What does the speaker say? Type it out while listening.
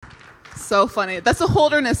so funny. That's the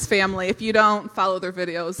Holderness family, if you don't follow their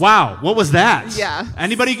videos. Wow, what was that? Yeah.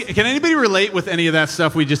 Can anybody relate with any of that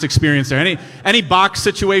stuff we just experienced there? Any box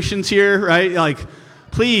situations here, right? Like,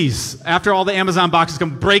 please, after all the Amazon boxes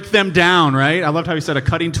come, break them down, right? I loved how you said a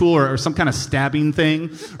cutting tool or some kind of stabbing thing,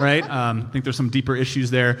 right? I think there's some deeper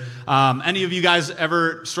issues there. Any of you guys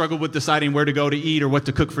ever struggled with deciding where to go to eat or what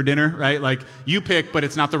to cook for dinner, right? Like, you pick, but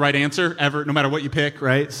it's not the right answer ever, no matter what you pick,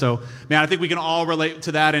 right? So, man, I think we can all relate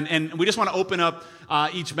to that. And we just want to open up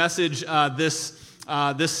each message this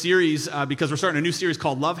series because we're starting a new series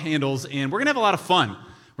called Love Handles, and we're going to have a lot of fun.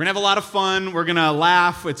 We're going to have a lot of fun. We're going to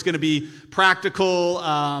laugh. It's going to be practical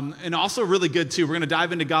and also really good, too. We're going to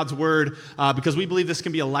dive into God's Word because we believe this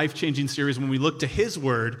can be a life-changing series when we look to His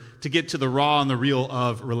Word to get to the raw and the real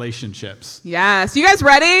of relationships. Yes. You guys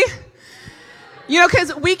ready?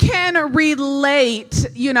 Because we can relate,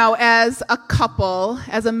 as a couple,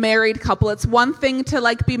 as a married couple. It's one thing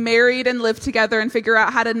to, be married and live together and figure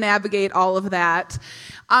out how to navigate all of that.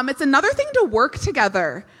 It's another thing to work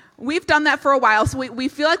together. We've done that for a while, so we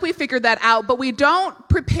feel like we figured that out, but we don't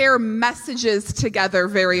prepare messages together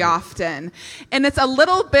very often. And it's a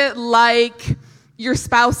little bit like your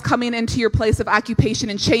spouse coming into your place of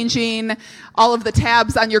occupation and changing all of the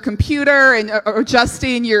tabs on your computer and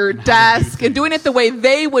adjusting your desk and doing it the way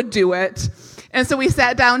they would do it. And so we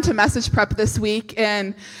sat down to message prep this week,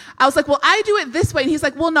 and I was like, well, I do it this way. And he's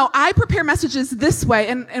like, well, no, I prepare messages this way.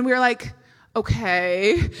 And we were like,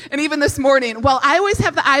 okay. And even this morning, well, I always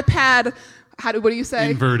have the iPad, what do you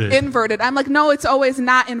say? Inverted. I'm like, no, it's always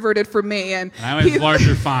not inverted for me. And I always have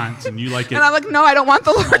larger fonts, and you like it. And I'm like, no, I don't want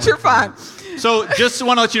the larger font. So just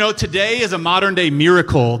want to let you know, today is a modern day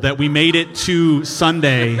miracle that we made it to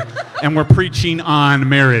Sunday, and we're preaching on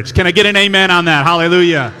marriage. Can I get an amen on that?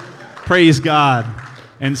 Hallelujah. Praise God.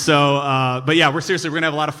 And so, but yeah, we're going to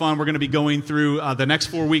have a lot of fun. We're going to be going through the next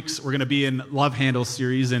 4 weeks. We're going to be in Love Handles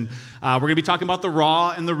series, and we're going to be talking about the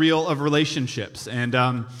raw and the real of relationships. And,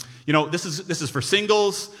 this is for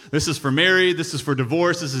singles, this is for married, this is for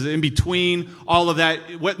divorce, this is in between, all of that.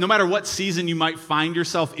 No matter what season you might find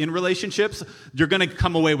yourself in relationships, you're going to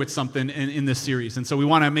come away with something in this series. And so we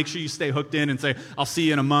want to make sure you stay hooked in and say, I'll see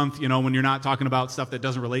you in a month, when you're not talking about stuff that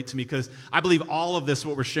doesn't relate to me, because I believe all of this,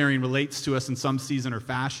 what we're sharing, relates to us in some season or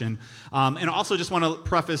fashion. And also just want to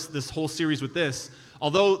preface this whole series with this.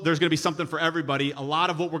 Although there's going to be something for everybody, a lot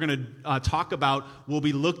of what we're going to talk about will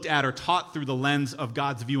be looked at or taught through the lens of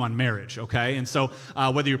God's view on marriage, okay? And so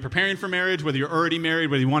whether you're preparing for marriage, whether you're already married,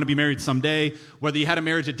 whether you want to be married someday, whether you had a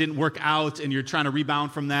marriage that didn't work out and you're trying to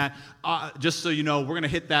rebound from that, just so you know, we're going to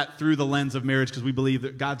hit that through the lens of marriage because we believe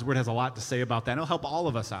that God's Word has a lot to say about that. And it'll help all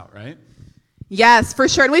of us out, right? Yes, for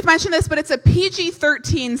sure. And we've mentioned this, but it's a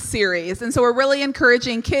PG-13 series. And so we're really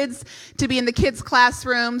encouraging kids to be in the kids'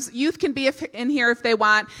 classrooms. Youth can be in here if they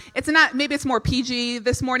want. Maybe it's more PG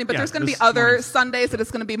this morning, but there's going to be other Sundays that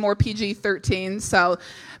it's going to be more PG-13 . So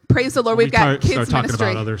praise the Lord. We've got kids start ministry.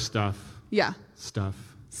 Talking about other stuff. Yeah. Stuff.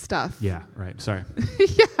 Yeah, right. Sorry.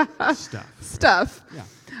 Yeah. Stuff. Yeah.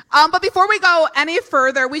 But before we go any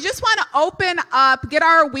further, we just want to open up, get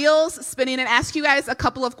our wheels spinning, and ask you guys a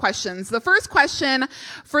couple of questions. The first question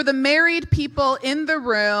for the married people in the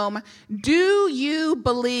room: do you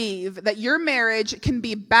believe that your marriage can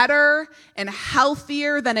be better and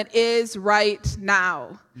healthier than it is right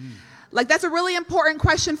now? That's a really important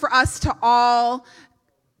question for us to all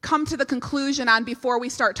come to the conclusion on before we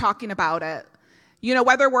start talking about it.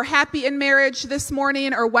 Whether we're happy in marriage this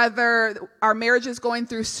morning or whether our marriage is going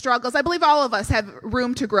through struggles, I believe all of us have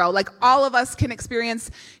room to grow. All of us can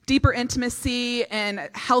experience deeper intimacy and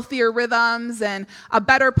healthier rhythms and a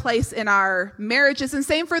better place in our marriages. And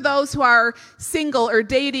same for those who are single or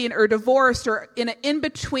dating or divorced or in an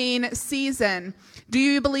in-between season. Do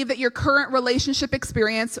you believe that your current relationship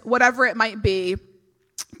experience, whatever it might be,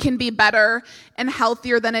 can be better and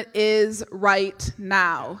healthier than it is right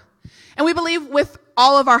now? And we believe with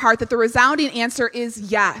all of our heart that the resounding answer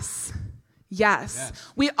is yes. Yes.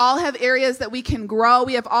 We all have areas that we can grow.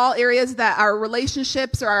 We have all areas that our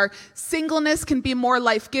relationships or our singleness can be more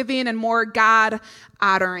life-giving and more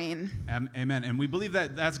God-honoring. Amen. And we believe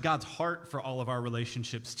that that's God's heart for all of our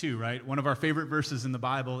relationships too, right? One of our favorite verses in the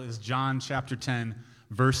Bible is John chapter 10,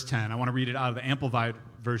 verse 10. I want to read it out of the Amplified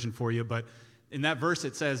version for you, but in that verse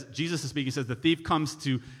it says, Jesus is speaking, he says, the thief comes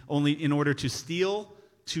to only in order to steal,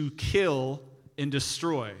 to kill, and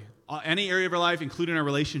destroy. Any area of our life, including our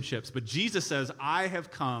relationships. But Jesus says, I have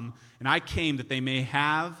come, and I came that they may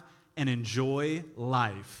have and enjoy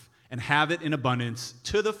life, and have it in abundance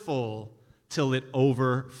to the full till it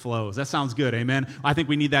overflows. That sounds good, amen? I think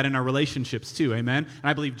we need that in our relationships too, amen? And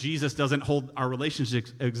I believe Jesus doesn't hold our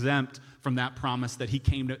relationships exempt from that promise that he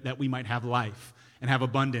came that we might have life and have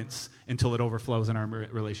abundance until it overflows in our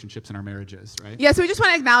relationships and our marriages, right? Yeah, so we just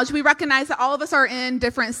want to acknowledge, we recognize that all of us are in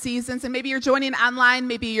different seasons, and maybe you're joining online,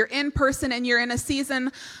 maybe you're in person, and you're in a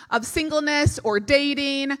season of singleness or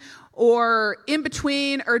dating or in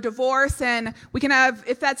between or divorce, and we can have,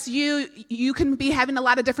 if that's you, you can be having a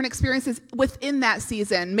lot of different experiences within that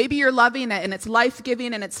season. Maybe you're loving it, and it's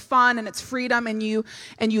life-giving, and it's fun, and it's freedom, and you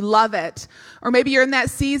love it. Or maybe you're in that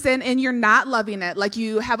season and you're not loving it, like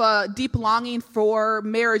you have a deep longing for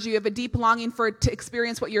marriage, you have a deep longing to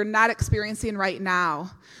experience what you're not experiencing right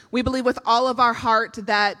now. We believe with all of our heart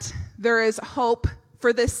that there is hope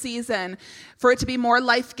for this season, for it to be more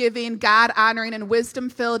life-giving, God-honoring, and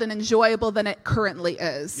wisdom-filled and enjoyable than it currently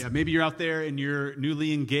is. Yeah, maybe you're out there and you're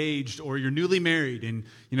newly engaged or you're newly married and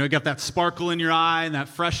you got that sparkle in your eye and that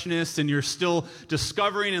freshness, and you're still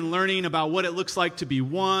discovering and learning about what it looks like to be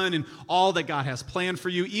one and all that God has planned for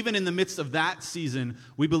you. Even in the midst of that season,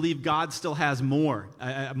 we believe God still has more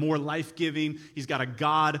life-giving. He's got a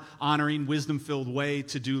God-honoring, wisdom-filled way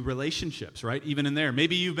to do relationships, right? Even in there.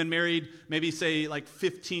 Maybe you've been married, maybe say like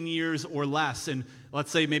 15 years or less, and let's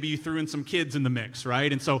say maybe you threw in some kids in the mix,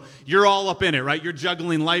 right? And so you're all up in it, right? You're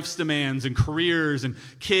juggling life's demands and careers and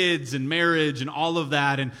kids and marriage and all of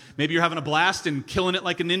that. And maybe you're having a blast and killing it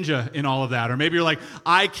like a ninja in all of that. Or maybe you're like,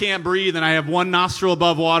 I can't breathe and I have one nostril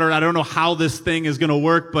above water and I don't know how this thing is going to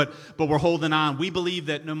work, but we're holding on. We believe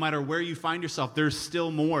that no matter where you find yourself, there's still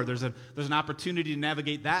more. There's an opportunity to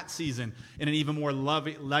navigate that season in an even more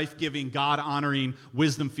life-giving, God-honoring,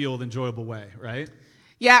 wisdom-filled, enjoyable way, right?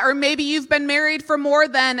 Yeah, or maybe you've been married for more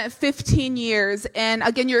than 15 years, and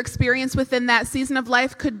again, your experience within that season of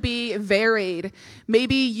life could be varied.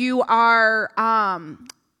 Maybe you are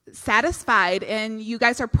satisfied and you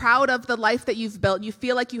guys are proud of the life that you've built. You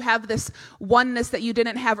feel like you have this oneness that you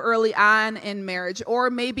didn't have early on in marriage. Or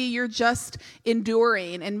maybe you're just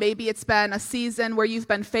enduring, and maybe it's been a season where you've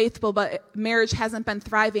been faithful but marriage hasn't been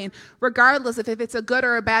thriving. Regardless if it's a good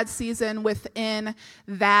or a bad season within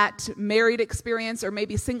that married experience or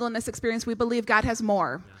maybe singleness experience, we believe God has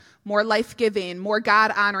more life-giving, more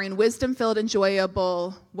God-honoring, wisdom-filled,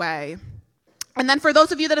 enjoyable way. And then for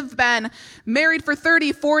those of you that have been married for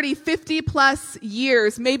 30, 40, 50 plus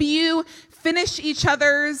years, maybe you finish each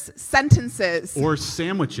other's sentences. Or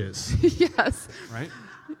sandwiches. Yes. Right?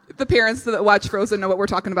 The parents that watch Frozen know what we're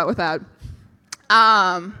talking about with that.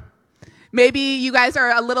 Maybe you guys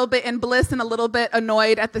are a little bit in bliss and a little bit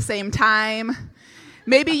annoyed at the same time.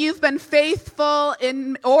 Maybe you've been faithful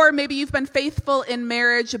in marriage,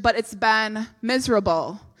 but it's been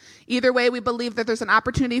miserable. Either way, we believe that there's an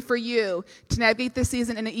opportunity for you to navigate this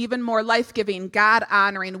season in an even more life-giving,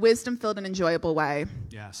 God-honoring, wisdom-filled, and enjoyable way.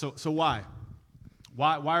 Yeah, so why?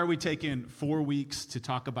 Why are we taking 4 weeks to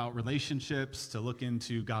talk about relationships, to look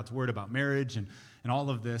into God's word about marriage and all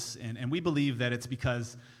of this? And we believe that it's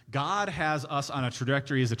because God has us on a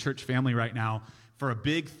trajectory as a church family right now for a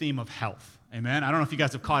big theme of health. Amen? I don't know if you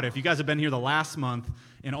guys have caught it. If you guys have been here the last month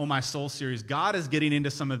in Oh My Soul series, God is getting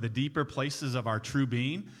into some of the deeper places of our true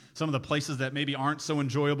being, some of the places that maybe aren't so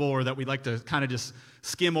enjoyable or that we'd like to kind of just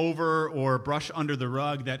skim over or brush under the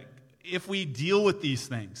rug, that if we deal with these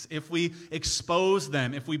things, if we expose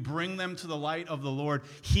them, if we bring them to the light of the Lord,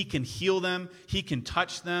 He can heal them, He can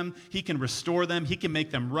touch them, He can restore them, He can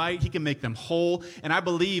make them right, He can make them whole. And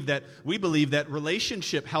we believe that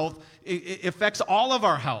relationship health it affects all of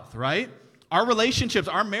our health, right? Our relationships,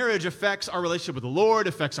 our marriage affects our relationship with the Lord,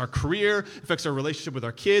 affects our career, affects our relationship with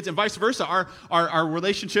our kids, and vice versa. Our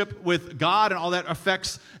relationship with God and all that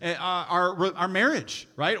affects our marriage,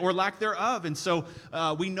 right, or lack thereof. And so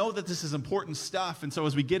we know that this is important stuff. And so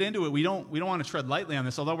as we get into it, we don't want to tread lightly on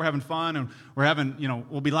this. Although we're having fun and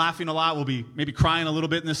we'll be laughing a lot, we'll be maybe crying a little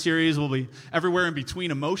bit in this series, we'll be everywhere in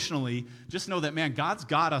between emotionally. Just know that, man, God's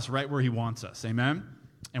got us right where He wants us. Amen.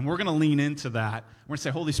 And we're going to lean into that. We're going to say,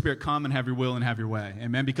 Holy Spirit, come and have your will and have your way.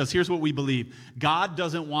 Amen? Because here's what we believe. God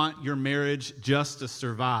doesn't want your marriage just to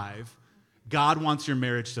survive. God wants your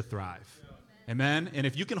marriage to thrive. Amen? And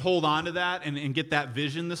if you can hold on to that and get that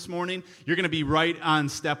vision this morning, you're going to be right on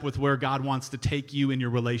step with where God wants to take you in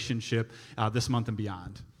your relationship this month and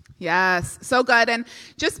beyond. Yes, so good. And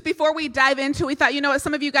just before we dive into it, we thought,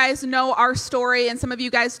 some of you guys know our story and some of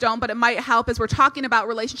you guys don't, but it might help as we're talking about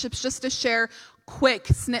relationships just to share quick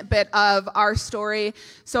snippet of our story.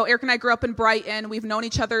 So Eric and I grew up in Brighton. We've known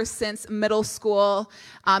each other since middle school.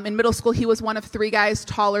 In middle school, he was one of 3 guys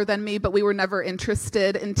taller than me, but we were never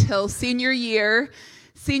interested until senior year.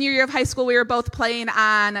 Senior year of high school, we were both playing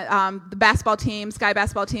on the basketball team, Sky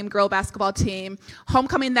basketball team, girl basketball team.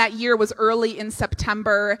 Homecoming that year was early in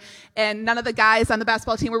September, and none of the guys on the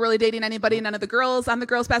basketball team were really dating anybody. None of the girls on the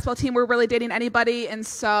girls basketball team were really dating anybody, and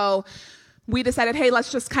so we decided, hey,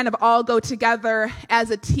 let's just kind of all go together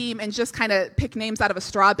as a team and just kind of pick names out of a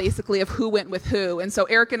straw, basically, of who went with who. And so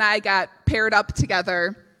Eric and I got paired up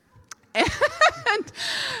together. And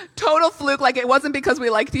total fluke, like it wasn't because we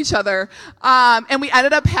liked each other. And we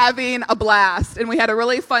ended up having a blast, and we had a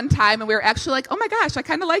really fun time, and we were actually like, oh my gosh, I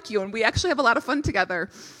kind of like you, and we actually have a lot of fun together.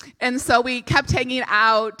 And so we kept hanging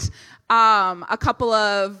out a couple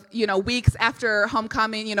of, weeks after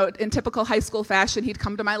homecoming. In typical high school fashion, he'd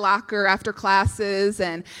come to my locker after classes,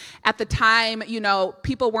 and at the time,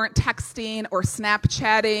 people weren't texting or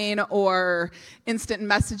Snapchatting or instant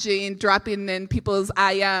messaging, dropping in people's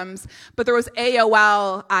IMs, but there was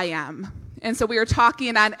AOL IM. And so we were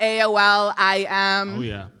talking on AOL IM. Oh,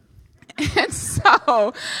 yeah.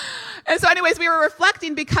 And so anyways, we were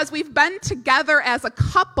reflecting because we've been together as a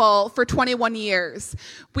couple for 21 years.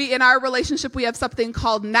 In our relationship, we have something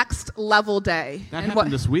called Next Level Day. That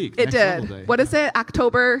happened this week. It did. What is it?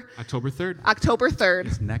 October 3rd. October 3rd.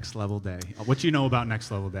 It's Next Level Day. What you know about Next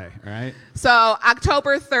Level Day, all right? So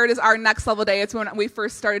October 3rd is our Next Level Day. It's when we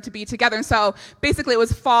first started to be together. And so basically it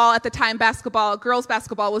was fall at the time. Girls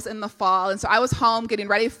basketball was in the fall. And so I was home getting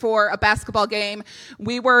ready for a basketball game.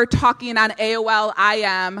 We were talking on AOL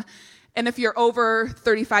IM. And if you're over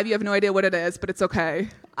 35, you have no idea what it is, but it's okay.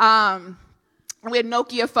 We had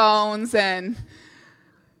Nokia phones, and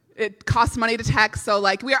it cost money to text. So,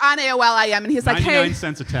 we were on AOL IM, and he's like, hey. 99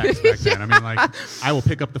 cents a text back then. Yeah. I will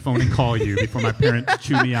pick up the phone and call you before my parents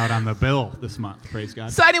chew me out on the bill this month. Praise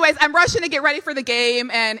God. So anyways, I'm rushing to get ready for the game,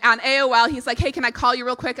 and on AOL, he's like, hey, can I call you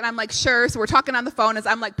real quick? And I'm like, sure. So we're talking on the phone as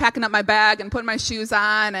I'm, packing up my bag and putting my shoes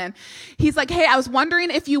on, and he's like, hey, I was wondering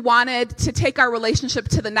if you wanted to take our relationship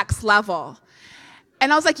to the next level.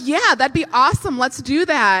 And I was like, yeah, that'd be awesome. Let's do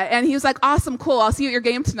that. And he was like, awesome, cool. I'll see you at your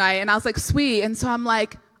game tonight. And I was like, sweet. And so I'm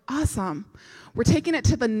like, awesome. We're taking it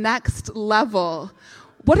to the next level.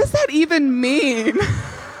 What does that even mean?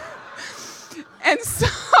 And so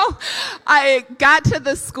I got to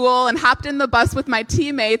the school and hopped in the bus with my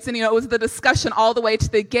teammates, and, it was the discussion all the way to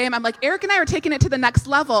the game. I'm like, Eric and I are taking it to the next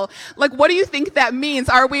level. What do you think that means?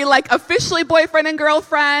 Are we, officially boyfriend and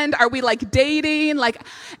girlfriend? Are we, dating?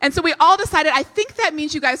 And so we all decided, I think that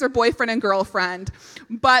means you guys are boyfriend and girlfriend.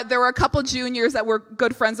 But there were a couple juniors that were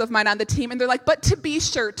good friends of mine on the team, and they're like, but to be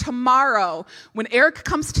sure, tomorrow, when Eric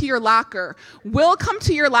comes to your locker, we'll come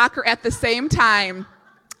to your locker at the same time.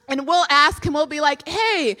 And we'll ask him, we'll be like,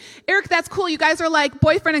 hey, Eric, that's cool. You guys are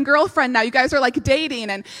boyfriend and girlfriend now. You guys are dating.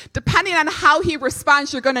 And depending on how he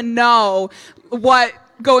responds, you're going to know what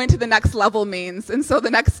going to the next level means. And so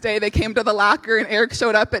the next day they came to the locker, and Eric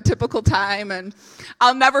showed up at typical time. And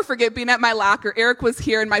I'll never forget being at my locker. Eric was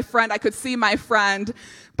here, and I could see my friend,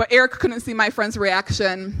 but Eric couldn't see my friend's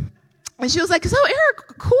reaction. And she was like, so Eric,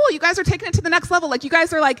 cool, you guys are taking it to the next level. You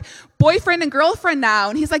guys are boyfriend and girlfriend now.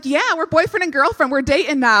 And he's like, yeah, we're boyfriend and girlfriend. We're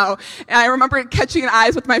dating now. And I remember catching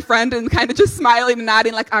eyes with my friend and kind of just smiling and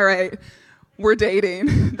nodding all right, we're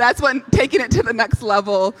dating. That's what taking it to the next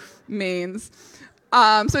level means.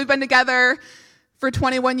 So we've been together for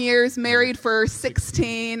 21 years, married for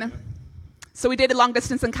 16. So we dated long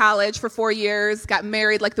distance in college for 4 years, got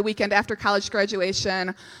married the weekend after college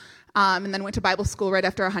graduation. And then went to Bible school right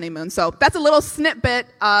after our honeymoon. So that's a little snippet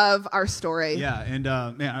of our story. Yeah, and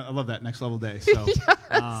man, I love that Next Level Day. So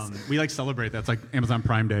yes. We celebrate that. It's like Amazon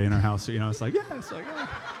Prime Day in our house. So, it's yeah.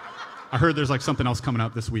 I heard there's something else coming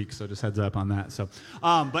out this week, so just heads up on that. So,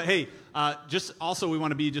 but hey, just also we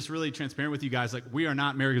want to be just really transparent with you guys. We are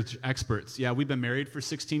not marriage experts. Yeah, we've been married for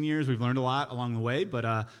 16 years. We've learned a lot along the way, but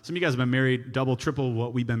some of you guys have been married double, triple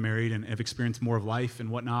what we've been married and have experienced more of life and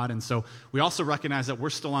whatnot. And so we also recognize that we're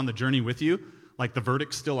still on the journey with you. The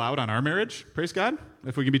verdict's still out on our marriage, praise God,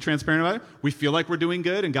 if we can be transparent about it. We feel like we're doing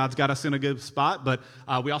good, and God's got us in a good spot, but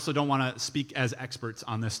we also don't want to speak as experts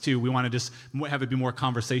on this, too. We want to just have it be more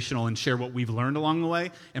conversational and share what we've learned along the way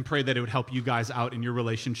and pray that it would help you guys out in your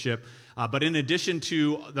relationship. But in addition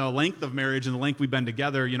to the length of marriage and the length we've been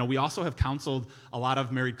together, we also have counseled a lot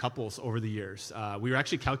of married couples over the years. We were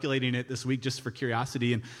actually calculating it this week just for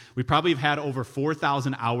curiosity, and we probably have had over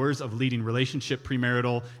 4,000 hours of leading relationship,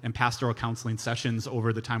 premarital, and pastoral counseling sessions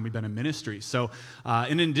over the time we've been in ministry. So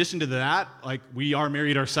in addition to that, like, we are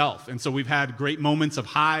married ourselves. And so we've had great moments of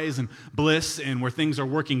highs and bliss and where things are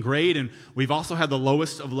working great. And we've also had the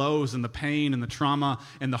lowest of lows and the pain and the trauma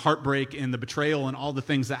and the heartbreak and the betrayal and all the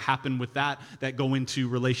things that happen with that go into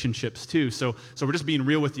relationships too. So we're just being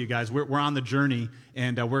real with you guys. We're on the journey,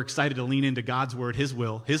 and we're excited to lean into God's word, his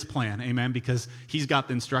will, his plan, amen, because he's got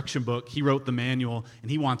the instruction book, he wrote the manual, and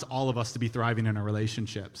he wants all of us to be thriving in our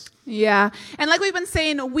relationships. Yeah. And like we've been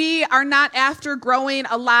saying, we are not after growing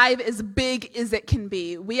alive as big as it can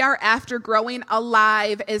be. We are after growing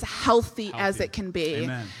alive as healthy as it can be.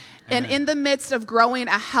 Amen. And in the midst of growing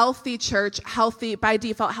a healthy church, by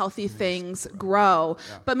default, healthy things grow.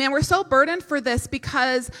 Yeah. But man, we're so burdened for this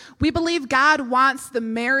because we believe God wants the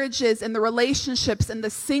marriages and the relationships and the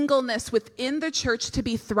singleness within the church to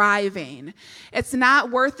be thriving. It's not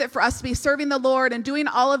worth it for us to be serving the Lord and doing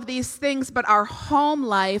all of these things, but our home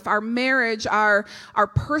life, our marriage, our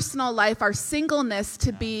personal life, our singleness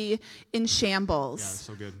to be in shambles. Yeah,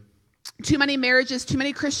 so good. Too many marriages, too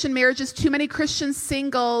many Christian marriages, too many Christian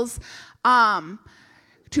singles,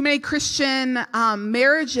 too many Christian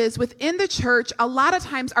marriages within the church a lot of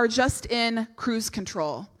times are just in cruise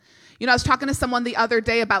control. You know, I was talking to someone the other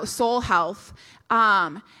day about soul health,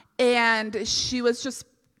 and she was just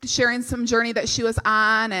sharing some journey that she was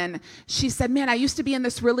on, and she said, man, I used to be in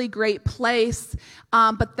this really great place,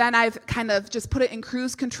 but then I've kind of just put it in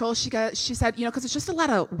cruise control. She said, you know, because it's just a lot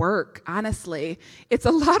of work, honestly. It's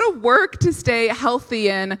a lot of work to stay healthy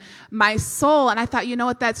in my soul. And I thought, you know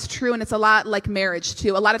what, that's true, and it's a lot like marriage,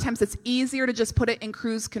 too. A lot of times it's easier to just put it in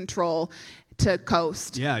cruise control to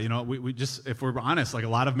coast. Yeah, you know, we just, if we're honest, like, a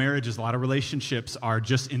lot of marriages, a lot of relationships are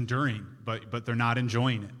just enduring, but they're not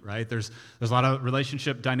enjoying it, right? There's a lot of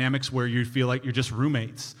relationship dynamics where you feel like you're just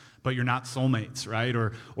roommates, but you're not soulmates, right?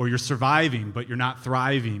 Or you're surviving, but you're not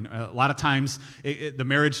thriving. A lot of times, the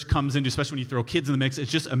marriage comes into, especially when you throw kids in the mix,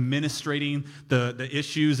 it's just administrating the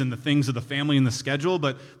issues and the things of the family and the schedule,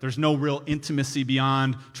 but there's no real intimacy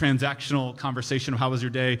beyond transactional conversation of how was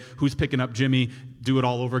your day, who's picking up Jimmy, do it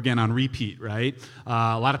all over again on repeat, right?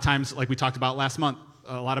 A lot of times, like we talked about last month,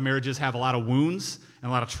 a lot of marriages have a lot of wounds and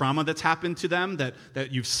a lot of trauma that's happened to them that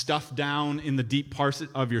you've stuffed down in the deep parts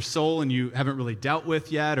of your soul and you haven't really dealt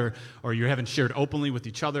with yet, or you haven't shared openly with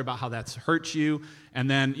each other about how that's hurt you. And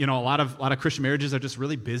then, you know, a lot of Christian marriages are just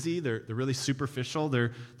really busy. They're really superficial.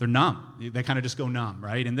 They're numb. They kind of just go numb,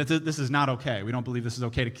 right? And this is not okay. We don't believe this is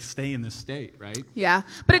okay to stay in this state, right? Yeah,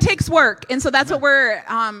 but it takes work, and so that's what we're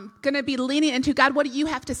going to be leaning into. God, what do you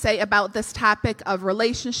have to say about this topic of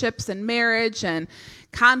relationships and marriage and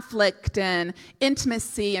conflict and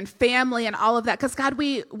intimacy and family and all of that? Because God,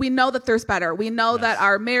 we know that there's better. We know that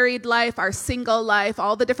our married life, our single life,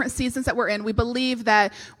 all the different seasons that we're in, we believe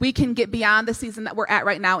that we can get beyond the season that we're at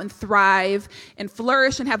right now and thrive and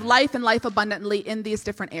flourish and have life and life abundantly in these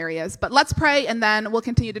different areas. But let's pray, and then we'll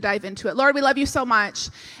continue to dive into it. Lord, we love you so much.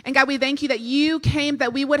 And God, we thank you that you came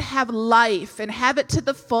that we would have life and have it to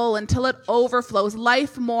the full until it overflows,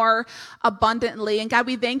 life more abundantly. And God,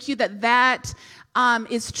 we thank you that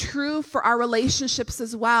is true for our relationships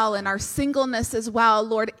as well and our singleness as well,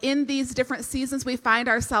 Lord, in these different seasons we find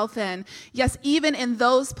ourselves in. Yes, even in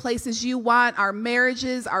those places you want our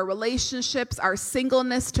marriages, our relationships, our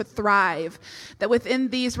singleness to thrive, that within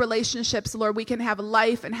these relationships, Lord, we can have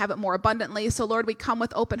life and have it more abundantly. So, Lord, we come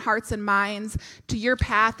with open hearts and minds to your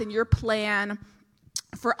path and your plan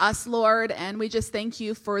for us, Lord, and we just thank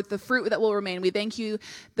you for the fruit that will remain. We thank you.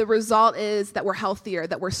 The result is that we're healthier,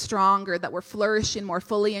 that we're stronger, that we're flourishing more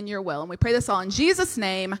fully in your will. And we pray this all in Jesus'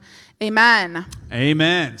 name. Amen.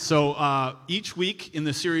 Amen. So each week in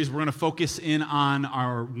the series, we're going to focus in on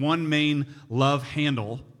our one main love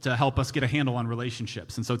handle to help us get a handle on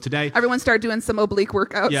relationships. And so today, everyone start doing some oblique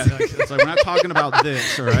workouts. Yeah, it's like we're not talking about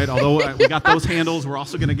this, all right? Although we got those handles, we're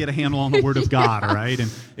also going to get a handle on the Word of God, all right?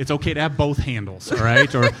 And it's okay to have both handles, all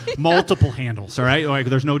right? Or multiple handles, all right? Like,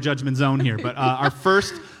 there's no judgment zone here. But our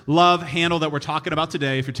first love handle that we're talking about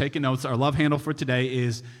today, if you're taking notes, our love handle for today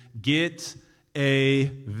is get a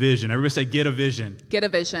vision. Everybody say, get a vision. Get a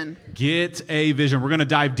vision. Get a vision. We're going to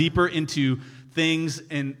dive deeper into things,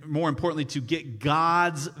 and more importantly, to get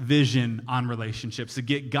God's vision on relationships, to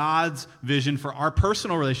get God's vision for our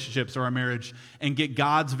personal relationships or our marriage, and get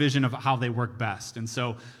God's vision of how they work best. And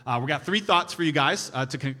so we got 3 thoughts for you guys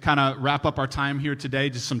to kind of wrap up our time here today,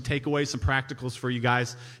 just some takeaways, some practicals for you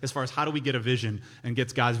guys as far as how do we get a vision and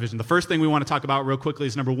get God's vision. The first thing we want to talk about real quickly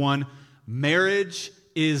is number 1, marriage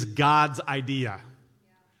is God's idea.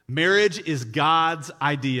 Marriage is God's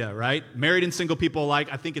idea, right? Married and single people alike,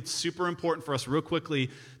 I think it's super important for us real quickly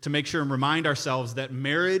to make sure and remind ourselves that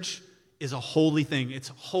marriage is a holy thing. It's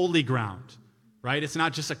holy ground. right? It's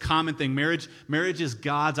not just a common thing. Marriage is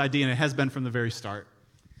God's idea, and it has been from the very start.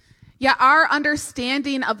 Yeah, our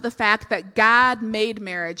understanding of the fact that God made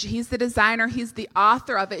marriage, he's the designer, he's the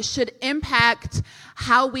author of it, should impact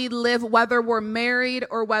how we live, whether we're married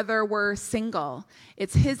or whether we're single.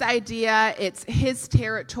 It's his idea, it's his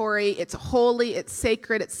territory, it's holy, it's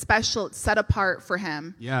sacred, it's special, it's set apart for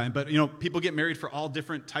him. Yeah, but people get married for all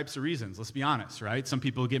different types of reasons, let's be honest, right? Some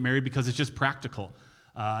people get married because it's just practical.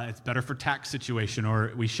 It's better for tax situation,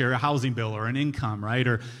 or we share a housing bill or an income, right?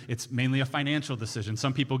 Or it's mainly a financial decision.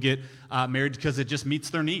 Some people get married because it just meets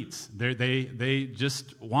their needs. They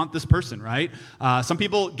just want this person, right? Some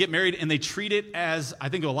people get married and they treat it as, I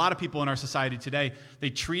think a lot of people in our society today, they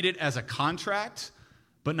treat it as a contract,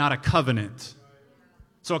 but not a covenant.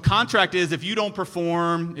 So a contract is, if you don't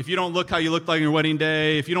perform, if you don't look how you look like on your wedding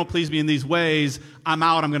day, if you don't please me in these ways, I'm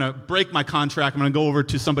out. I'm going to break my contract. I'm going to go over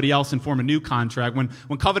to somebody else and form a new contract. When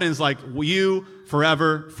covenant is like, you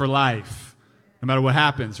forever for life, no matter what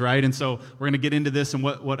happens, right? And so we're going to get into this and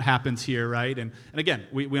what happens here, right? And again,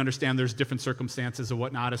 we understand there's different circumstances and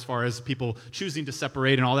whatnot as far as people choosing to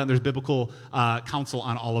separate and all that. There's biblical counsel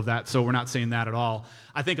on all of that, so we're not saying that at all.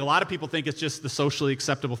 I think a lot of people think it's just the socially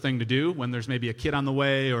acceptable thing to do when there's maybe a kid on the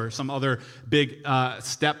way or some other big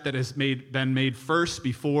step that has been made first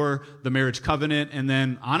before the marriage covenant. And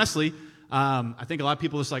then, honestly, I think a lot of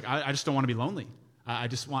people are just like, I just don't want to be lonely. I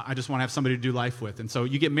just want to have somebody to do life with. And so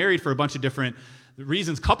you get married for a bunch of different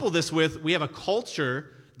reasons. Couple this with, we have a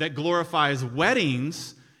culture that glorifies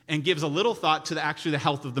weddings and gives a little thought to the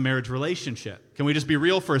health of the marriage relationship. Can we just be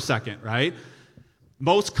real for a second, right?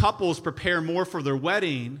 Most couples prepare more for their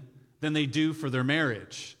wedding than they do for their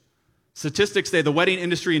marriage. Statistics say the wedding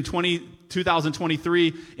industry in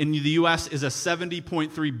 2023 in the U.S. is a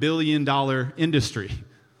 $70.3 billion industry.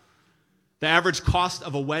 The average cost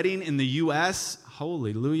of a wedding in the U.S.,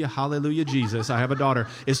 hallelujah, Jesus, I have a daughter,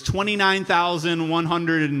 is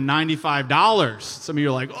 $29,195. Some of you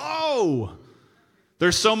are like, oh,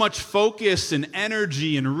 there's so much focus and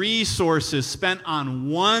energy and resources spent on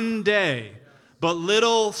one day, but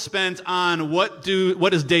little spent on what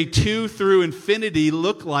does day 2 through infinity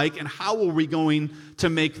look like, and how are we going to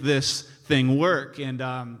make this thing work? And,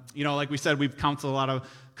 like we said, we've counseled a lot of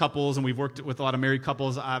couples, and we've worked with a lot of married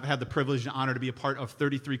couples. I've had the privilege and honor to be a part of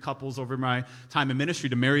 33 couples over my time in ministry,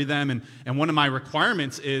 to marry them. And one of my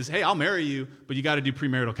requirements is, hey, I'll marry you, but you got to do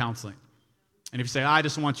premarital counseling. And if you say, I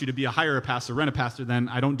just want you to hire a pastor, rent a pastor, then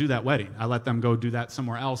I don't do that wedding. I let them go do that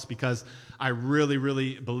somewhere else, because I really,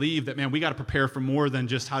 really believe that, man, we got to prepare for more than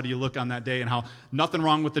just how do you look on that day and how nothing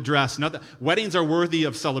wrong with the dress. Weddings are worthy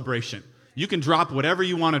of celebration. You can drop whatever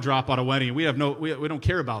you want to drop at a wedding. We don't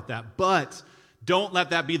care about that. But don't let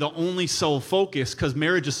that be the only sole focus, because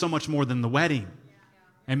marriage is so much more than the wedding.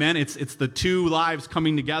 Amen? It's the two lives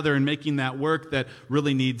coming together and making that work that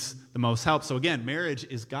really needs the most help. So again, marriage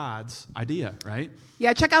is God's idea, right?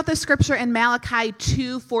 Yeah, check out this scripture in Malachi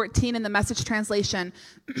 2:14 in the Message translation.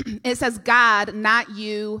 It says, God, not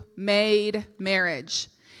you, made marriage.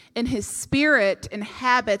 And his spirit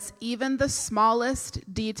inhabits even the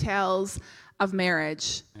smallest details of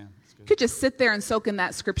marriage. Yeah, you could just sit there and soak in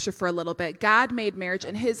that scripture for a little bit. God made marriage,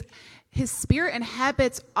 and his spirit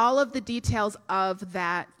inhabits all of the details of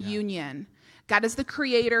that union. God is the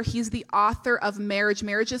creator. He's the author of marriage.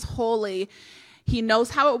 Marriage is holy. He knows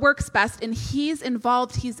how it works best, and he's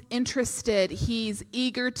involved. He's interested. He's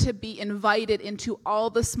eager to be invited into all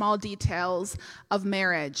the small details of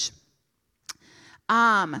marriage.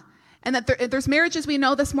 And that there's marriages we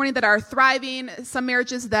know this morning that are thriving, some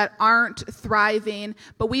marriages that aren't thriving,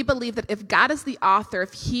 but we believe that if God is the author,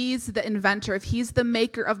 if he's the inventor, if he's the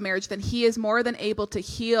maker of marriage, then he is more than able to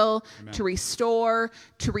heal, Amen. To restore,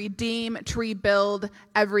 to redeem, to rebuild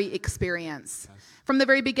every experience. Yes. From the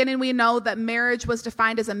very beginning, we know that marriage was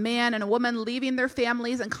defined as a man and a woman leaving their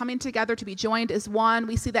families and coming together to be joined as one.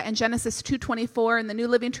 We see that in Genesis 2:24 in the New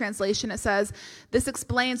Living Translation. It says, this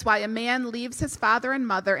explains why a man leaves his father and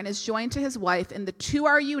mother and is joined to his wife, and the two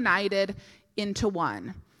are united into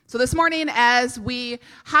one. So this morning, as we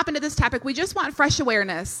hop into this topic, we just want fresh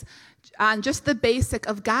awareness on just the basic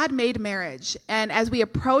of God made marriage. And as we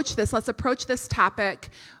approach this, let's approach this topic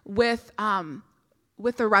with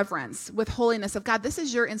the reverence, with holiness of God. This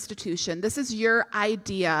is your institution. This is your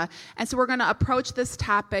idea. And so we're going to approach this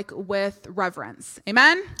topic with reverence.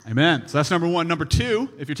 Amen? Amen. So that's number one. Number two,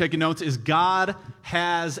 if you're taking notes, is God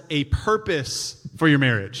has a purpose for your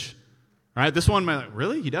marriage. All right, this one,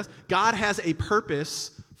 really? He does? God has a purpose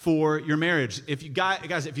for your marriage. If you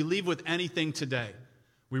guys, if you leave with anything today,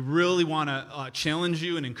 We really want to challenge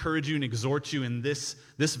you and encourage you and exhort you in this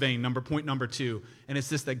vein, point number 2. And it's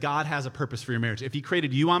this, that God has a purpose for your marriage. If he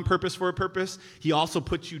created you on purpose for a purpose, he also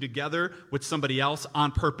puts you together with somebody else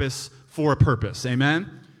on purpose for a purpose. Amen?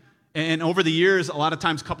 And over the years, a lot of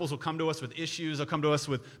times couples will come to us with issues. They'll come to us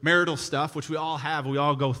with marital stuff, which we all have. We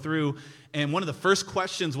all go through. And one of the first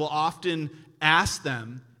questions we'll often ask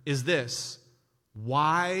them is this: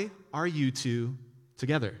 why are you two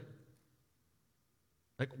together?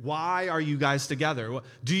 Like, why are you guys together?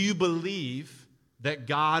 Do you believe that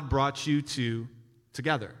God brought you two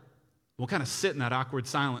together? We'll kind of sit in that awkward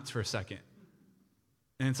silence for a second.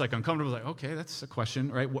 And it's like uncomfortable, like, okay, that's a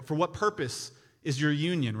question, right? For what purpose is your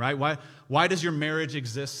union, right? Why does your marriage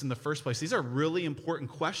exist in the first place? These are really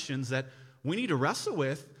important questions that we need to wrestle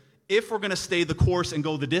with if we're going to stay the course and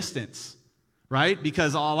go the distance, right?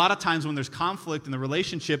 Because a lot of times when there's conflict in the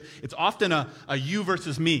relationship, it's often a you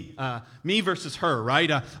versus me, me versus her, right?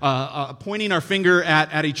 Pointing our finger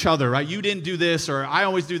at each other, right? You didn't do this, or I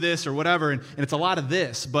always do this, or whatever, and it's a lot of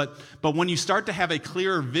this. But when you start to have a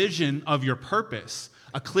clearer vision of your purpose,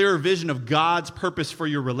 a clearer vision of God's purpose for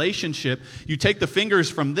your relationship, you take the fingers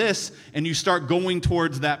from this and you start going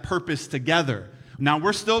towards that purpose together. Now,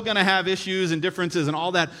 we're still going to have issues and differences and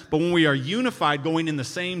all that, but when we are unified, going in the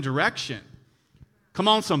same direction, come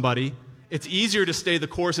on, somebody. It's easier to stay the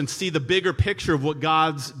course and see the bigger picture of what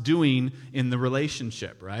God's doing in the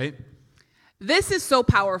relationship, right? This is so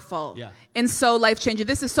powerful and so life-changing.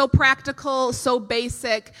 This is so practical, so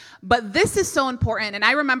basic, but this is so important. And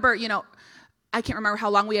I remember, I can't remember how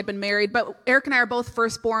long we had been married, but Eric and I are both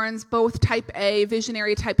firstborns, both type A,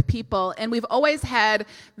 visionary type people, and we've always had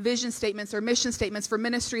vision statements or mission statements for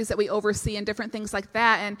ministries that we oversee and different things like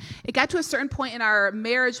that. And it got to a certain point in our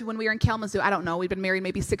marriage when we were in Kalamazoo, I don't know, we'd been married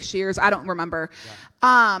maybe 6 years, I don't remember,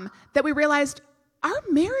 that we realized our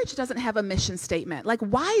marriage doesn't have a mission statement. Like,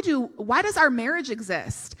 why does our marriage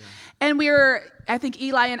exist? Yeah. And I think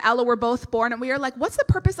Eli and Ella were both born, and we are like, what's the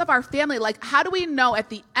purpose of our family? Like, how do we know at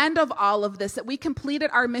the end of all of this that we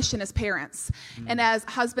completed our mission as parents and as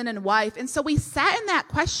husband and wife? And so we sat in that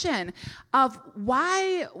question of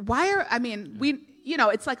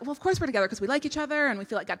it's like, well, of course we're together because we like each other and we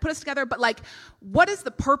feel like God put us together, but like, what is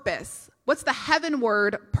the purpose? What's the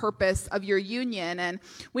heavenward purpose of your union? And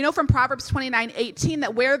we know from Proverbs 29:18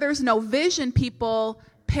 that where there's no vision, people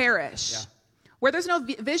perish. Yeah. Where there's no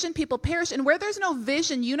vision, people perish. And where there's no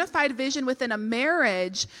vision, unified vision within a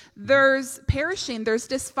marriage, there's perishing, there's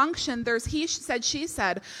dysfunction, there's he said, she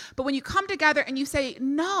said. But when you come together and you say,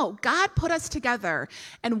 no, God put us together,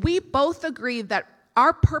 and we both agree that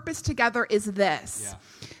our purpose together is this.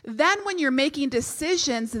 Yeah. Then when you're making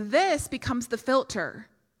decisions, this becomes the filter.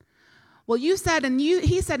 Well, you said, and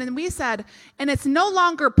he said, and we said, and it's no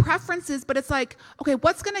longer preferences, but it's like, okay,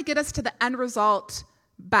 what's going to get us to the end result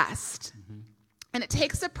best? Mm-hmm. And it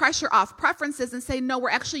takes the pressure off preferences and say, no,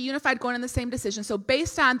 we're actually unified going in the same decision. So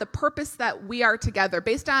based on the purpose that we are together,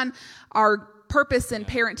 based on our purpose in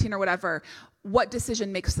parenting or whatever, what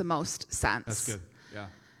decision makes the most sense? That's good, yeah.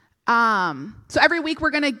 So every week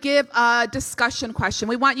we're going to give a discussion question.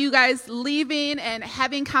 We want you guys leaving and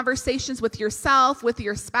having conversations with yourself, with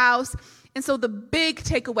your spouse. And so the big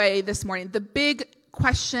takeaway this morning, the big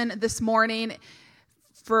question this morning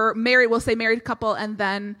for married, we'll say married couple, and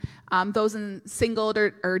then those in single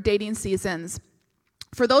or dating seasons.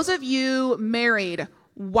 For those of you married,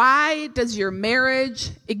 why does your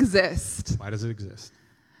marriage exist? Why does it exist?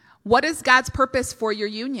 What is God's purpose for your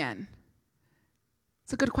union?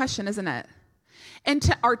 It's a good question, isn't it? And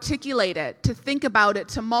to articulate it, to think about it,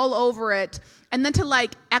 to mull over it, and then to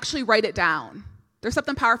actually write it down. There's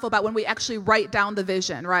something powerful about when we actually write down the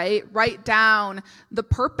vision, right? Write down the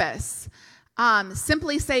purpose.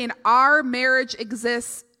 Simply saying our marriage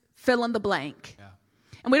exists, fill in the blank. Yeah.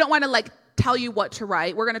 And we don't want to tell you what to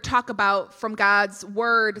write. We're going to talk about from God's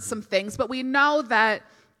word some things, but we know that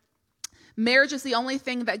marriage is the only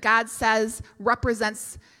thing that God says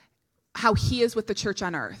represents how he is with the church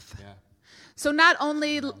on earth. Yeah. So not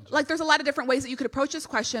only, there's a lot of different ways that you could approach this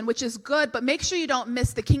question, which is good, but make sure you don't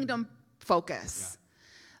miss the kingdom focus.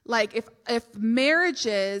 Yeah. If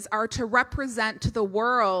marriages are to represent to the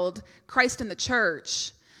world Christ and the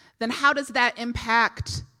church, then how does that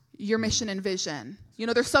impact your mission and vision?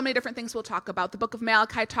 There's so many different things we'll talk about. The book of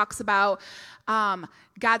Malachi talks about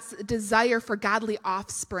God's desire for godly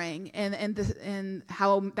offspring and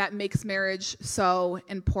how that makes marriage so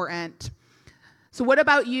important. So what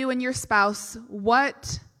about you and your spouse?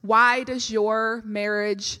 Why does your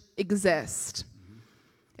marriage exist?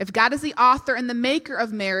 If God is the author and the maker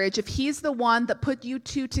of marriage, if he's the one that put you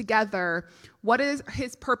two together, what is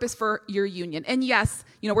his purpose for your union? And yes,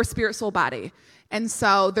 we're spirit, soul, body. And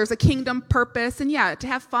so there's a kingdom purpose, and to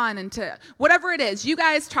have fun and to whatever it is. You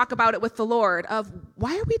guys talk about it with the Lord of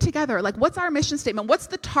why are we together? Like, what's our mission statement? What's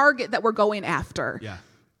the target that we're going after?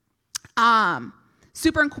 Yeah.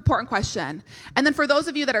 Super important question. And then for those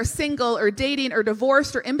of you that are single or dating or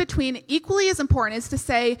divorced or in between, equally as important is to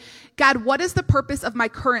say, God, what is the purpose of my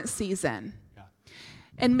current season?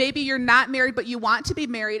 And maybe you're not married, but you want to be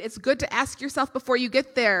married. It's good to ask yourself before you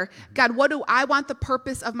get there, God, what do I want the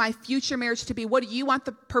purpose of my future marriage to be? What do you want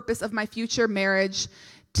the purpose of my future marriage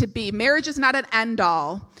to be? Marriage is not an end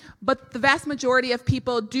all, but the vast majority of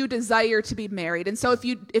people do desire to be married. And so if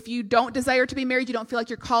you don't desire to be married, you don't feel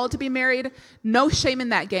like you're called to be married, no shame in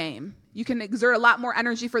that game. You can exert a lot more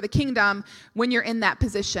energy for the kingdom when you're in that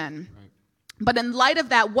position. Right. But in light of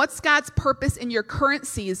that, what's God's purpose in your current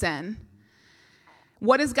season?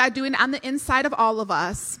 What is God doing on the inside of all of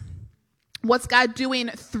us? What's God doing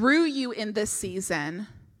through you in this season?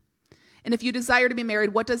 And if you desire to be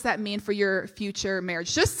married, what does that mean for your future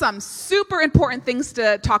marriage? Just some super important things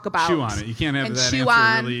to talk about. Chew on it. You can't have that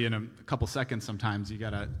answer really in a couple seconds sometimes. You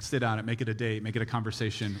got to sit on it, make it a date, make it a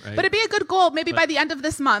conversation. Right? But it'd be a good goal maybe by the end of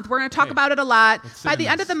this month. We're going to talk about it a lot. By the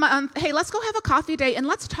end of the month, hey, let's go have a coffee date and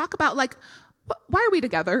let's talk about why are we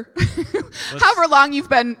together? However long you've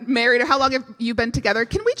been married or how long have you been together,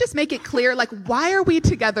 can we just make it clear, why are we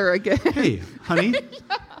together again? Hey, honey,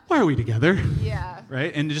 why are we together? Yeah.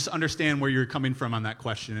 Right? And just understand where you're coming from on that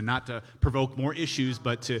question and not to provoke more issues,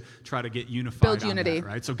 but to try to get unified. Build unity. That,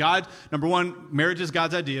 right? So God, number one, marriage is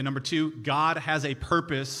God's idea. Number two, God has a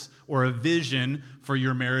purpose or a vision for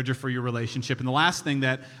your marriage or for your relationship. And the last thing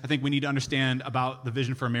that I think we need to understand about the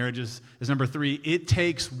vision for a marriage is number three, it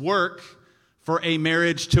takes work for a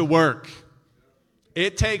marriage to work.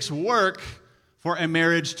 It takes work for a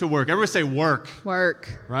marriage to work. Everybody say work.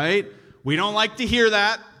 Work. Right? We don't like to hear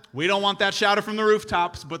that. We don't want that shouted from the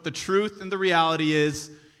rooftops, but the truth and the reality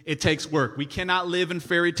is it takes work. We cannot live in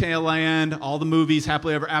fairy tale land, all the movies,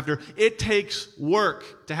 happily ever after. It takes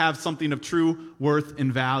work to have something of true worth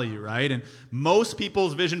and value, right? And most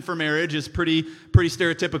people's vision for marriage is pretty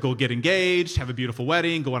stereotypical. Get engaged, have a beautiful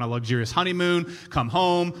wedding, go on a luxurious honeymoon, come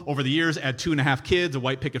home, over the years add 2.5 kids, a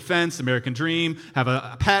white picket fence, American dream, have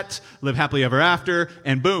a pet, live happily ever after,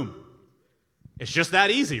 and boom. It's just that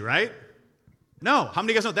easy, right? No. How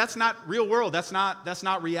many of you guys know that's not real world? That's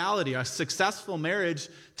not reality. A successful marriage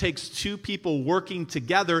takes two people working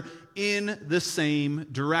together in the same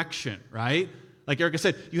direction, right? Like Erica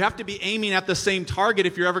said, you have to be aiming at the same target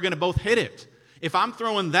if you're ever going to both hit it. If I'm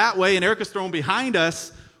throwing that way and Erica's throwing behind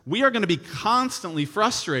us, we are going to be constantly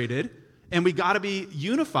frustrated, and we got to be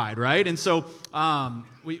unified, right? And so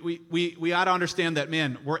we ought to understand that,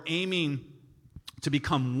 man, we're aiming to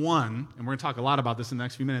become one, and we're going to talk a lot about this in the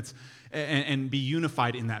next few minutes, and be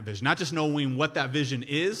unified in that vision. Not just knowing what that vision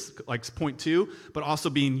is, like point 2, but also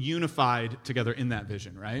being unified together in that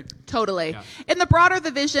vision, right? Totally. Yeah. And the broader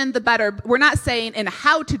the vision, the better. We're not saying in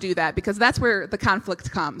how to do that, because that's where the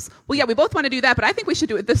conflict comes. Well, yeah, we both want to do that, but I think we should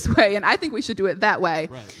do it this way, and I think we should do it that way.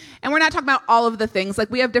 Right. And we're not talking about all of the things.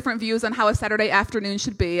 Like, we have different views on how a Saturday afternoon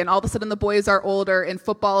should be, and all of a sudden the boys are older, and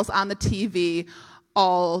football's on the TV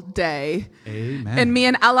all day. Amen. And me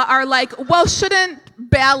and Ella are like, well, shouldn't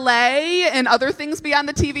ballet and other things be on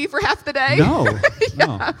the TV for half the day? No. Yeah.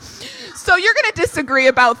 No. So you're going to disagree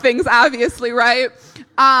about things, obviously, right?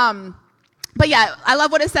 But yeah, I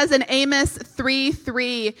love what it says in Amos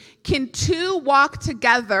 3:3. Can two walk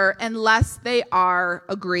together unless they are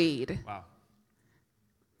agreed? Wow.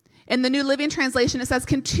 In the New Living Translation, it says,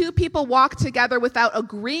 can two people walk together without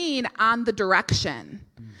agreeing on the direction?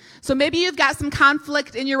 So maybe you've got some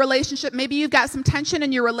conflict in your relationship. Maybe you've got some tension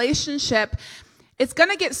in your relationship. It's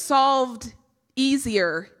going to get solved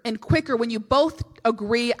easier and quicker when you both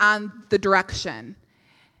agree on the direction.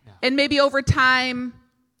 Yeah. And maybe over time,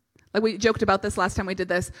 like we joked about this last time we did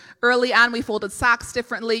this, early on we folded socks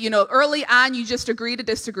differently. Early on you just agree to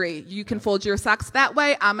disagree. You can fold your socks that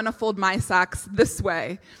way. I'm going to fold my socks this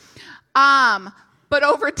way. But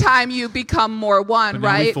over time, you become more one, but now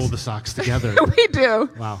right? We fold the socks together. We do.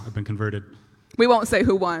 Wow, I've been converted. We won't say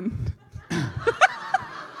who won.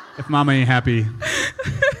 If Mama ain't happy,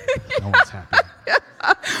 no one's happy. Yeah.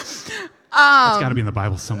 That's got to be in the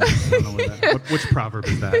Bible somewhere. I don't know where that. Which proverb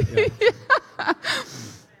is that?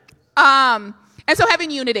 Yeah. And so having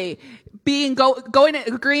unity, going,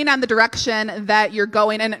 agreeing on the direction that you're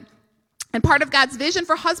going, and part of God's vision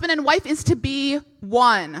for husband and wife is to be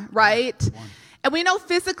one, right? One. And we know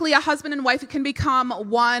physically a husband and wife can become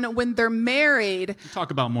one when they're married. We'll talk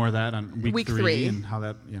about more of that on week 3 and how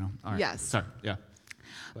that, all right. Yes. Sorry, yeah.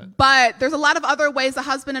 But there's a lot of other ways a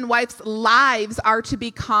husband and wife's lives are to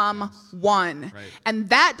become one. Right. And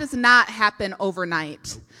that does not happen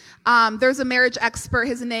overnight. There's a marriage expert.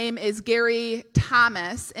 His name is Gary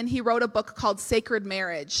Thomas, and he wrote a book called Sacred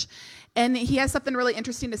Marriage. And he has something really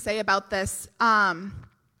interesting to say about this.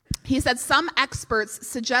 He said some experts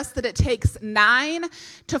suggest that it takes 9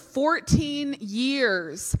 to 14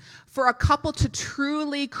 years for a couple to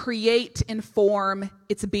truly create and form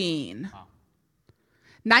its being. Wow.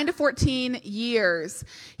 9 to 14 years.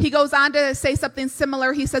 He goes on to say something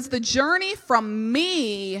similar. He says, the journey from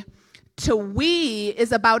me to we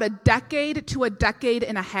is about a decade to a decade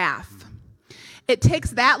and a half. It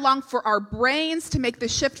takes that long for our brains to make the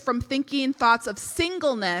shift from thinking thoughts of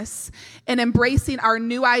singleness and embracing our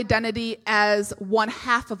new identity as one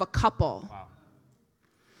half of a couple. Wow.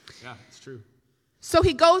 Yeah, it's true. So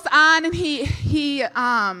he goes on and he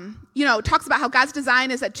talks about how God's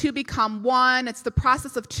design is that two become one. It's the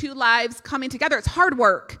process of two lives coming together. It's hard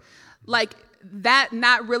work. Like that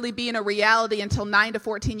not really being a reality until 9 to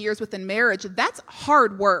 14 years within marriage. That's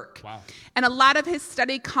hard work. Wow. And a lot of his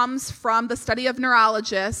study comes from the study of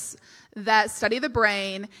neurologists that study the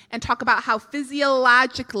brain and talk about how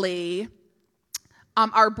physiologically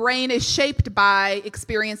our brain is shaped by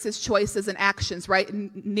experiences, choices, and actions, right?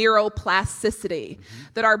 Neuroplasticity.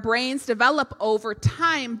 That our brains develop over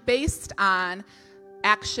time based on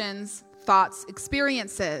actions, thoughts,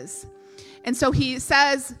 experiences. And so he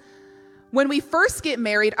says, when we first get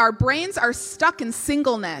married, our brains are stuck in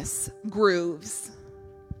singleness grooves.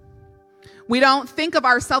 We don't think of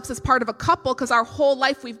ourselves as part of a couple because our whole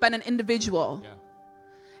life we've been an individual. Yeah.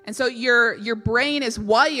 And so your brain is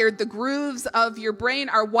wired, the grooves of your brain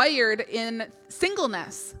are wired in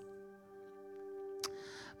singleness.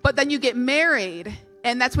 But then you get married,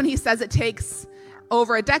 and that's when he says it takes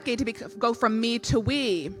over a decade to go from me to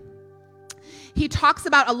we. He talks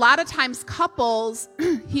about a lot of times couples,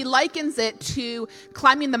 he likens it to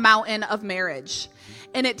climbing the mountain of marriage.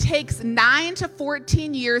 And it takes 9 to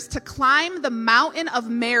 14 years to climb the mountain of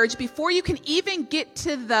marriage before you can even get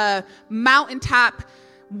to the mountaintop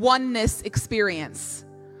oneness experience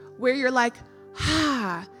where you're like,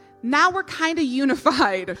 now we're kind of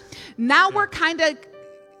unified. Now we're kind of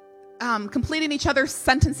completing each other's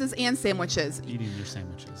sentences and sandwiches. Eating your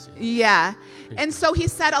sandwiches. Yeah. And so he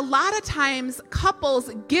said a lot of times couples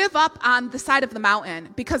give up on the side of the mountain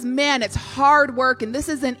because, man, it's hard work and this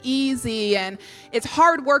isn't easy and it's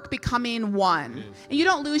hard work becoming one. And you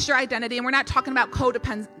don't lose your identity, and we're not talking about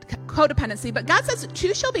codependency, but God says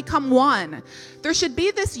two shall become one. There should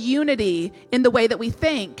be this unity in the way that we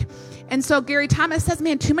think. And so Gary Thomas says,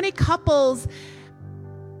 man, too many couples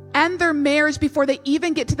end their marriage before they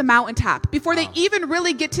even get to the mountaintop, before they even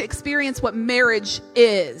really get to experience what marriage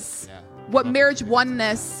is, what marriage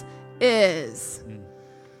oneness is.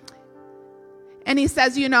 And he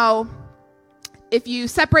says, if you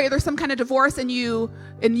separate, there's some kind of divorce and you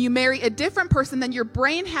marry a different person, then your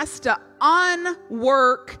brain has to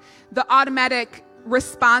unwork the automatic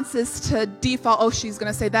responses to default. Oh, she's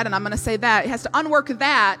going to say that and I'm going to say that. It has to unwork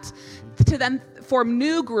that to then form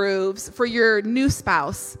new grooves for your new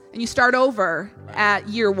spouse, and you start over at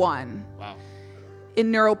year one. Wow.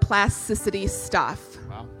 In neuroplasticity stuff.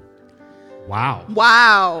 Wow.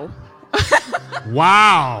 Wow.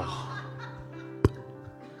 Wow.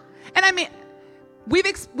 And I mean, we've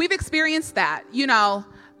experienced that,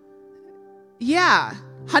 Yeah.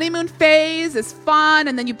 Honeymoon phase is fun,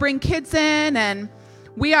 and then you bring kids in, and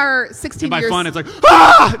we are 16 and by years. fun, it's like,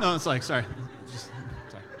 ah! No, it's like, sorry.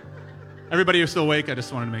 Sorry. Everybody, you're still awake. I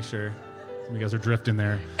just wanted to make sure. You guys are drifting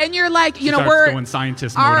there. And you're like, we're going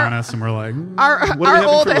scientist mode on us, and we're like, what are we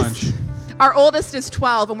having for lunch? Our oldest is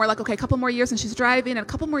 12, and we're like, okay, a couple more years, and she's driving, and a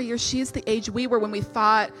couple more years, she's the age we were when we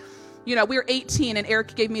thought, we were 18, and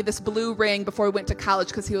Eric gave me this blue ring before we went to college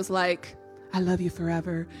because he was like, I love you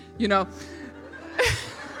forever,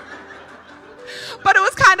 But it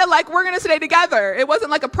was kind of like, we're going to stay together. It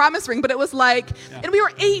wasn't like a promise ring, but it was like, and we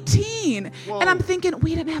were 18. Whoa. And I'm thinking,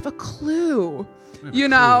 we didn't have a clue,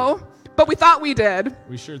 But we thought we did.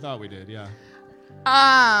 We sure thought we did, yeah.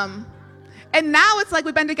 And now it's like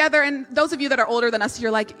we've been together, and those of you that are older than us,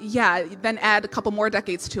 you're like, yeah, then add a couple more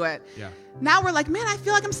decades to it. Yeah. Now we're like, man, I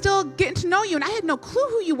feel like I'm still getting to know you, and I had no clue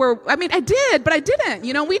who you were. I mean, I did, but I didn't.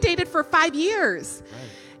 We dated for 5 years.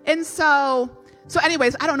 Right. And so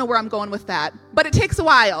anyways, I don't know where I'm going with that, but it takes a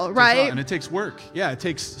while, right? And it takes work. Yeah, it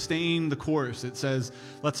takes staying the course. It says,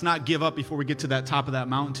 let's not give up before we get to that top of that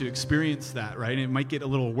mountain to experience that, right? And it might get a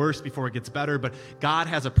little worse before it gets better, but God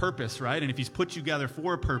has a purpose, right? And if he's put you together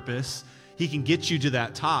for a purpose, he can get you to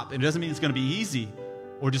that top. And it doesn't mean it's going to be easy,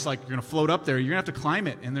 or just like you're going to float up there. You're going to have to climb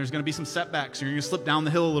it, and there's going to be some setbacks. You're going to slip down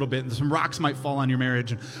the hill a little bit, and some rocks might fall on your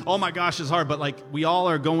marriage. And oh my gosh, it's hard. But like we all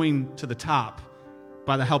are going to the top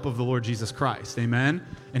by the help of the Lord Jesus Christ. Amen?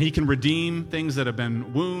 And he can redeem things that have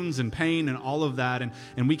been wounds and pain and all of that. And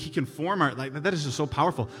he can form our, like, that is just so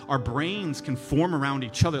powerful. Our brains can form around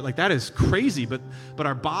each other. Like, that is crazy. But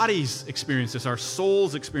our bodies experience this. Our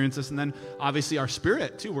souls experience this. And then, obviously, our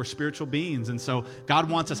spirit, too. We're spiritual beings. And so God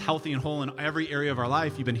wants us healthy and whole in every area of our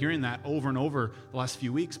life. You've been hearing that over and over the last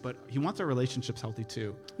few weeks. But he wants our relationships healthy,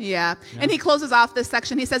 too. Yeah. And he closes off this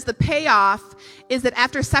section. He says the payoff is that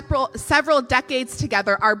after several decades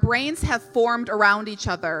together, our brains have formed around each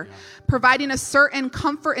other, providing a certain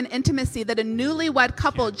comfort and intimacy that a newlywed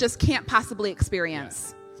couple just can't possibly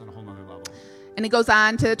experience. Yeah. It's on a whole nother level. And he goes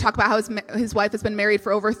on to talk about how his wife has been married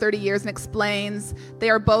for over 30 years and explains they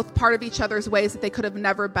are both part of each other's ways that they could have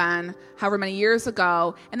never been however many years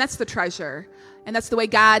ago. And that's the treasure. And that's the way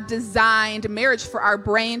God designed marriage, for our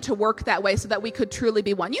brain to work that way so that we could truly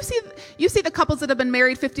be one. You see the couples that have been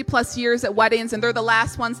married 50 plus years at weddings, and they're the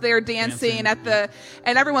last ones there dancing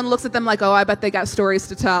and everyone looks at them like, oh, I bet they got stories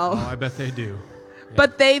to tell. Oh, I bet they do. Yeah.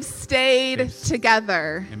 But they've stayed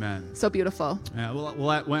together. Amen. So beautiful. Yeah,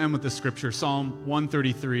 we'll end with this scripture, Psalm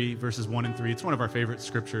 133, verses 1 and 3. It's one of our favorite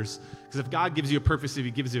scriptures. Because if God gives you a purpose, if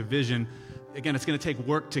he gives you a vision, again, it's going to take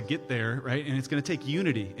work to get there, right? And it's going to take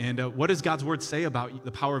unity. And what does God's word say about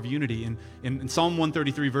the power of unity? In Psalm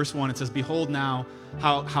 133, verse 1, it says, behold now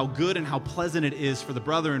how good and how pleasant it is for the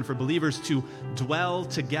brother and for believers to dwell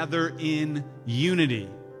together in unity.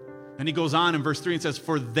 And he goes on in verse 3 and says,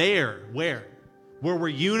 for there, where we're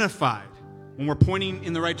unified, when we're pointing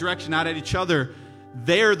in the right direction, not at each other,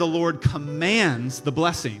 there the Lord commands the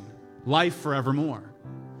blessing, life forevermore.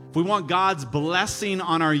 If we want God's blessing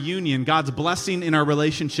on our union, God's blessing in our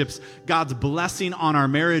relationships, God's blessing on our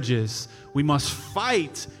marriages, we must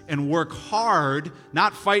fight and work hard,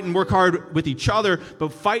 not fight and work hard with each other,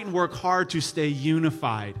 but fight and work hard to stay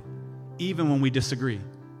unified, even when we disagree.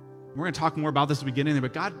 We're going to talk more about this at the beginning,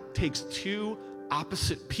 but God takes two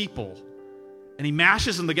opposite people and he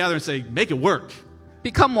mashes them together and say, make it work.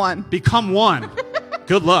 Become one. Become one.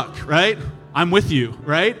 Good luck, right? I'm with you,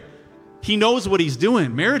 right? He knows what he's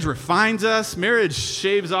doing. Marriage refines us. Marriage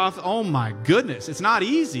shaves off. Oh my goodness. It's not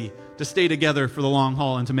easy to stay together for the long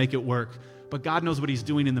haul and to make it work. But God knows what he's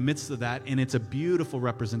doing in the midst of that. And it's a beautiful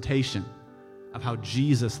representation of how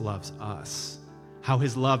Jesus loves us. How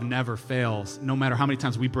his love never fails. No matter how many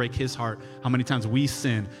times we break his heart, how many times we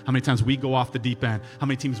sin, how many times we go off the deep end, how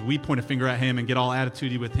many times we point a finger at him and get all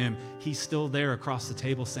attitudey with him, he's still there across the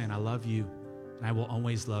table saying, I love you and I will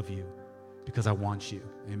always love you, because I want you.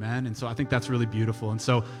 Amen? And so I think that's really beautiful. And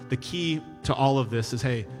so the key to all of this is,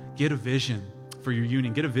 hey, get a vision for your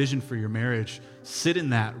union. Get a vision for your marriage. Sit in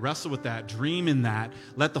that. Wrestle with that. Dream in that.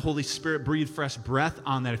 Let the Holy Spirit breathe fresh breath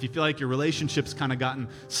on that. If you feel like your relationship's kind of gotten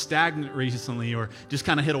stagnant recently or just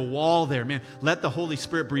kind of hit a wall there, man, let the Holy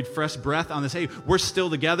Spirit breathe fresh breath on this. Hey, we're still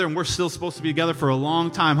together and we're still supposed to be together for a long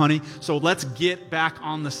time, honey. So let's get back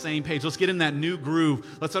on the same page. Let's get in that new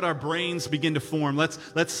groove. Let's let our brains begin to form. Let's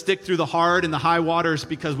stick through the hard and the high waters,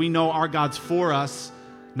 because we know our God's for us,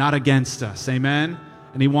 not against us. Amen?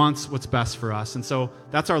 And he wants what's best for us. And so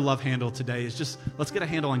that's our love handle today, is just let's get a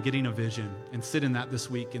handle on getting a vision and sit in that this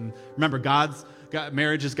week. And remember,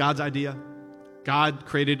 marriage is God's idea. God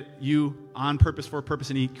created you on purpose for a purpose,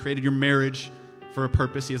 and he created your marriage for a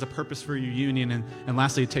purpose. He has a purpose for your union. And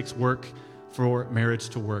lastly, it takes work for marriage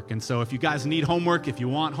to work. And so if you guys need homework, if you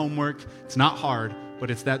want homework, it's not hard,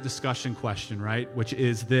 but it's that discussion question, right? Which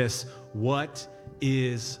is this: what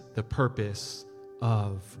is the purpose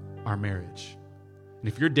of our marriage? And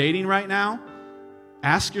if you're dating right now,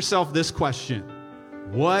 ask yourself this question: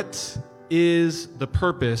 what is the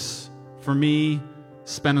purpose for me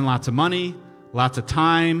spending lots of money, lots of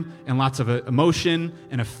time, and lots of emotion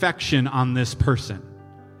and affection on this person?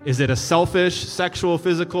 Is it a selfish, sexual,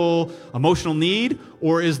 physical, emotional need?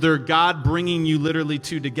 Or is there God bringing you literally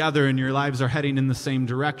two together and your lives are heading in the same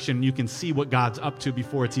direction? You can see what God's up to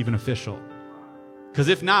before it's even official. Because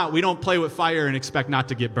if not, we don't play with fire and expect not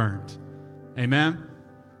to get burned. Amen?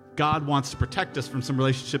 God wants to protect us from some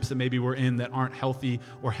relationships that maybe we're in that aren't healthy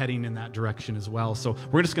or heading in that direction as well. So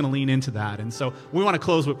we're just going to lean into that. And so we want to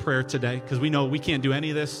close with prayer today, because we know we can't do any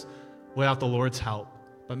of this without the Lord's help.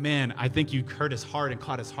 But man, I think you heard his heart and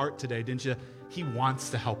caught his heart today, didn't you? He wants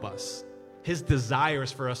to help us. His desire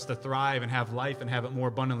is for us to thrive and have life and have it more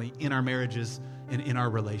abundantly in our marriages and in our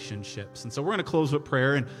relationships. And so we're going to close with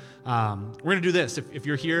prayer. And we're going to do this. If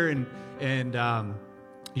you're here and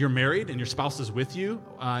you're married and your spouse is with you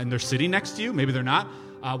and they're sitting next to you, maybe they're not,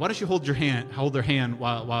 why don't you hold their hand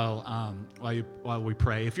while we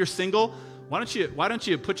pray. If you're single, why don't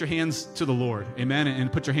you put your hands to the Lord, amen,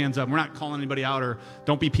 and put your hands up. We're not calling anybody out, or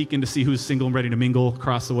don't be peeking to see who's single and ready to mingle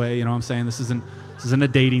across the way. You know what I'm saying? This isn't a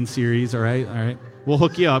dating series, all right. We'll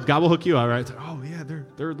hook you up. God will hook you up, right? Oh yeah,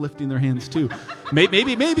 they're lifting their hands too. Maybe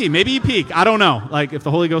you peek. I don't know. Like if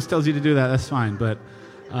the Holy Ghost tells you to do that, that's fine. But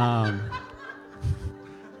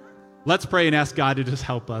let's pray and ask God to just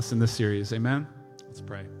help us in this series, amen. Let's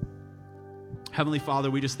pray. Heavenly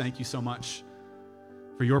Father, we just thank you so much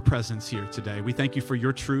for your presence here today. We thank you for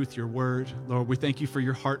your truth, your word. Lord, we thank you for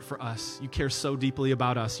your heart for us. You care so deeply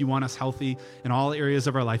about us. You want us healthy in all areas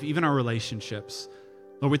of our life, even our relationships.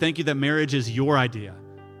 Lord, we thank you that marriage is your idea.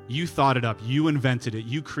 You thought it up. You invented it.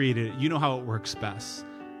 You created it. You know how it works best.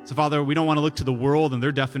 So, Father, we don't want to look to the world and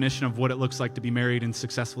their definition of what it looks like to be married and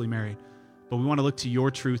successfully married, but we want to look to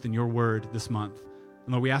your truth and your word this month.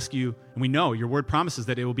 And Lord, we ask you, and we know your word promises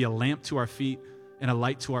that it will be a lamp to our feet and a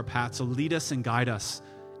light to our path. So lead us and guide us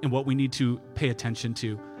in what we need to pay attention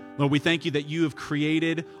to. Lord, we thank you that you have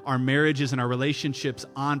created our marriages and our relationships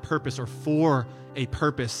on purpose or for a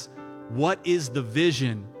purpose. What is the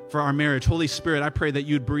vision for our marriage? Holy Spirit, I pray that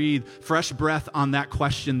you'd breathe fresh breath on that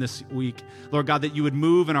question this week. Lord God, that you would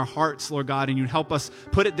move in our hearts, Lord God, and you'd help us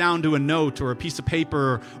put it down to a note or a piece of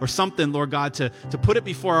paper or something, Lord God, to put it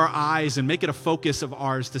before our eyes and make it a focus of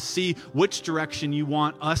ours to see which direction you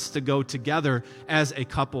want us to go together as a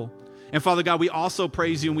couple. And Father God, we also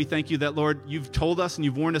praise you and we thank you that, Lord, you've told us and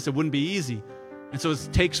you've warned us it wouldn't be easy. And so it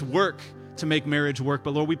takes work to make marriage work.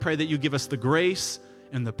 But Lord, we pray that you give us the grace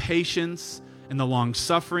and the patience and the long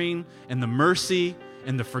suffering and the mercy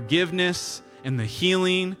and the forgiveness and the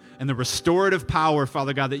healing and the restorative power,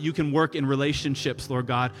 Father God, that you can work in relationships, Lord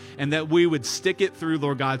God, and that we would stick it through,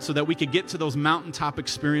 Lord God, so that we could get to those mountaintop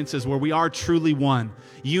experiences where we are truly one,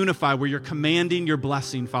 unified, where you're commanding your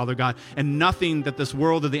blessing, Father God, and nothing that this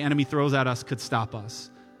world or the enemy throws at us could stop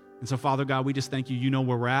us. And so, Father God, we just thank you. You know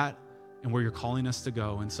where we're at and where you're calling us to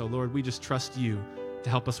go. And so, Lord, we just trust you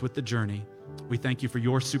to help us with the journey. We thank you for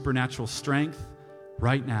your supernatural strength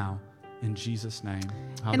right now. In Jesus' name.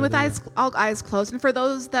 Hallelujah. And with all eyes closed, and for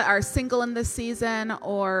those that are single in this season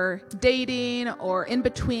or dating or in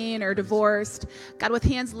between or divorced, God, with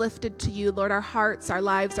hands lifted to you, Lord, our hearts, our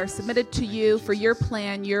lives are submitted to you for your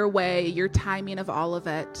plan, your way, your timing of all of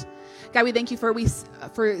it. God, we thank you for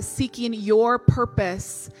seeking your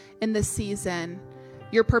purpose in this season,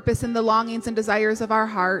 your purpose in the longings and desires of our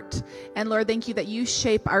heart. And Lord, thank you that you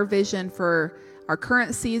shape our vision for our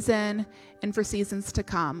current season and for seasons to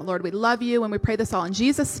come. Lord, we love you and we pray this all in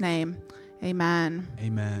Jesus' name. Amen.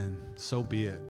 Amen. So be it.